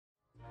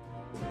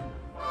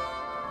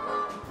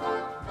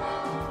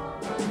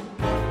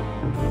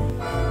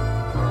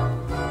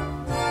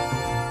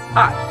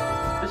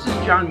Hi, this is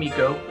John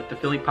Meko with the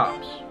Philly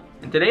Pops,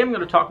 and today I'm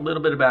going to talk a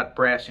little bit about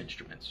brass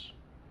instruments.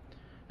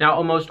 Now,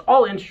 almost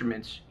all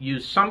instruments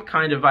use some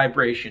kind of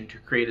vibration to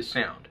create a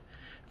sound.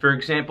 For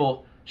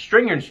example,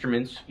 string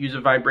instruments use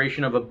a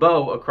vibration of a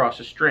bow across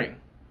a string.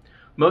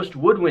 Most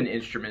woodwind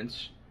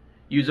instruments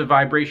use a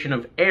vibration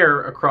of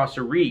air across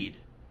a reed.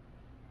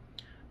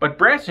 But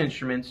brass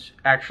instruments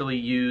actually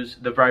use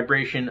the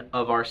vibration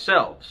of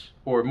ourselves,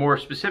 or more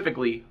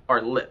specifically,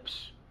 our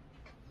lips.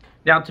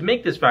 Now, to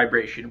make this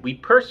vibration, we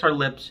purse our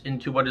lips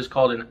into what is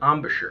called an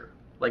embouchure,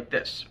 like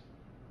this.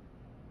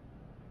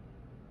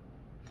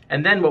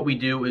 And then what we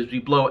do is we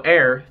blow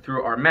air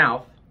through our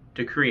mouth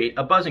to create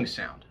a buzzing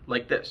sound,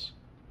 like this.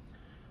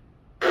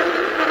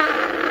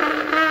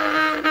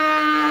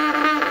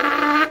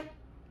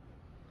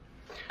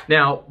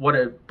 Now, what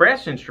a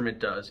brass instrument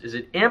does is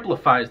it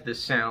amplifies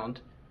this sound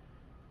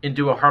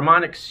into a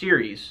harmonic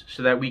series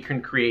so that we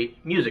can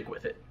create music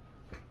with it.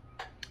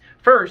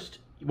 First,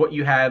 what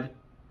you have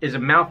is a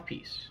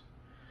mouthpiece.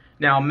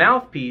 Now, a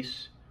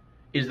mouthpiece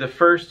is the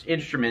first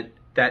instrument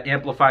that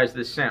amplifies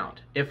this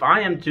sound. If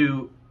I am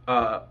to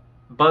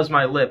buzz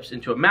my lips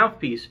into a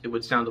mouthpiece, it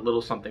would sound a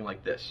little something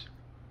like this.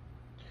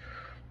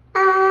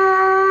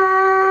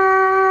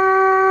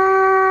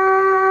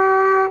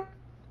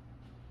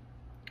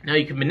 Now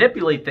you can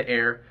manipulate the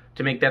air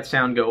to make that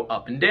sound go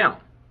up and down.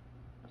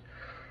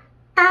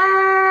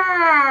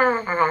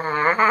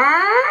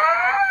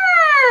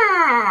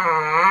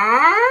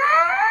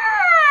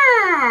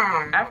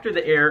 After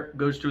the air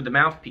goes through the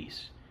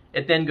mouthpiece,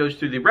 it then goes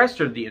through the rest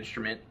of the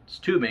instrument's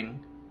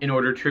tubing in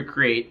order to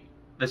create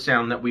the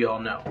sound that we all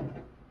know.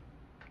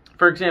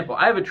 For example,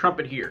 I have a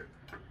trumpet here.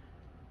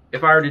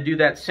 If I were to do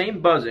that same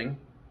buzzing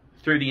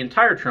through the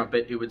entire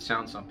trumpet, it would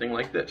sound something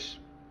like this.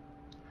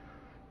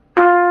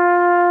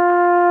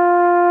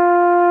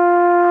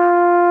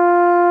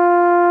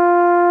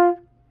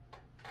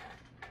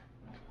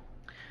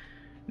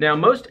 Now,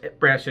 most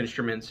brass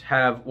instruments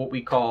have what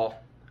we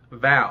call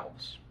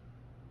valves.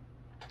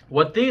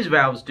 What these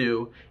valves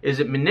do is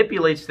it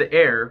manipulates the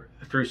air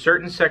through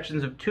certain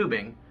sections of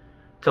tubing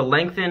to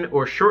lengthen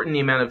or shorten the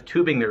amount of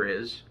tubing there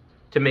is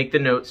to make the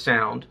note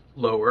sound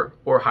lower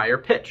or higher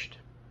pitched.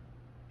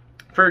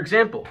 For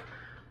example,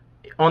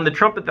 on the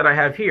trumpet that I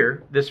have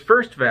here, this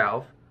first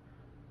valve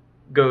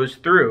goes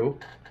through,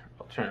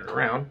 I'll turn it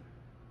around,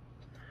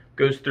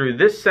 goes through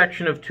this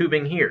section of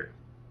tubing here.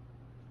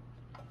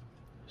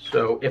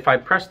 So if I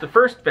press the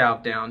first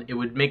valve down, it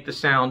would make the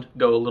sound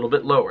go a little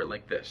bit lower,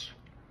 like this.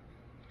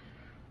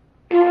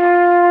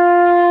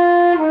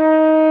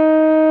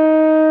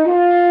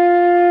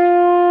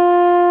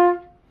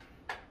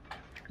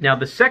 Now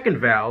the second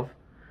valve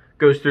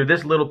goes through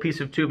this little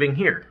piece of tubing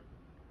here.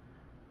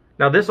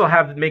 Now this will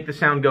make the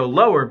sound go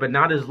lower, but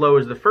not as low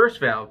as the first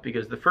valve,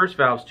 because the first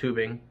valve's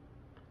tubing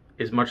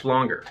is much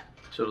longer.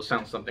 So it'll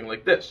sound something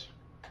like this.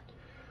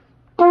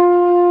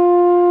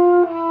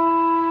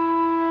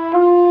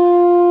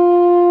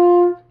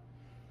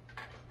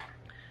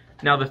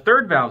 Now the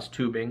third valve's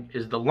tubing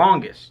is the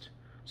longest.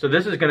 So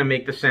this is going to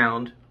make the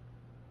sound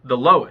the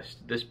lowest.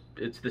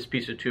 It's this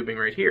piece of tubing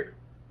right here.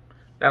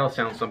 That'll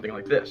sound something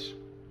like this.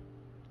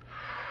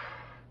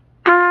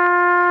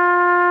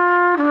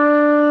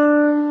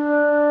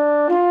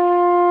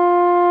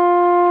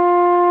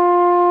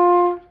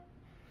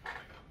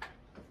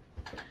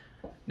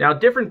 Now,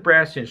 different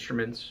brass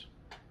instruments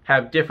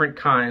have different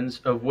kinds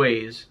of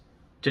ways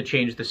to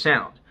change the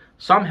sound.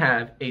 Some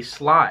have a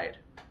slide,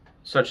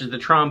 such as the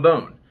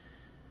trombone,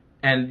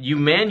 and you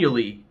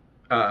manually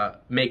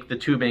make the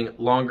tubing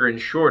longer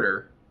and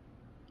shorter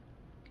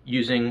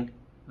using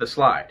the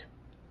slide.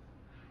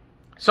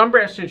 Some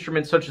brass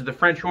instruments, such as the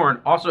French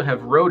horn, also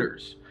have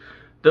rotors.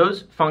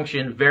 Those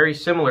function very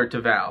similar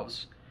to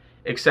valves,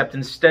 except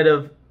instead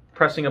of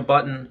pressing a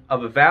button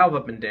of a valve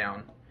up and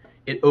down,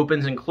 it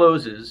opens and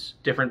closes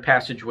different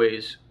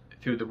passageways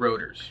through the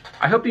rotors.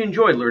 I hope you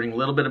enjoyed learning a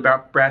little bit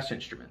about brass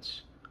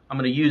instruments. I'm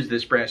going to use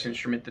this brass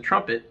instrument, the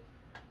trumpet,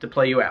 to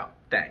play you out.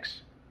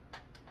 Thanks.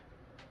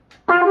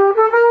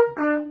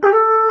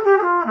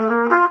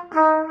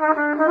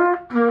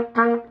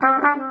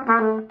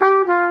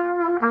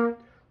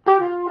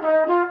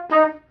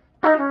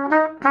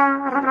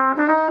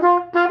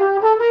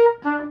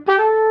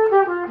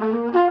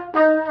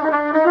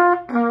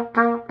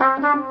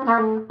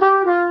 Thank you.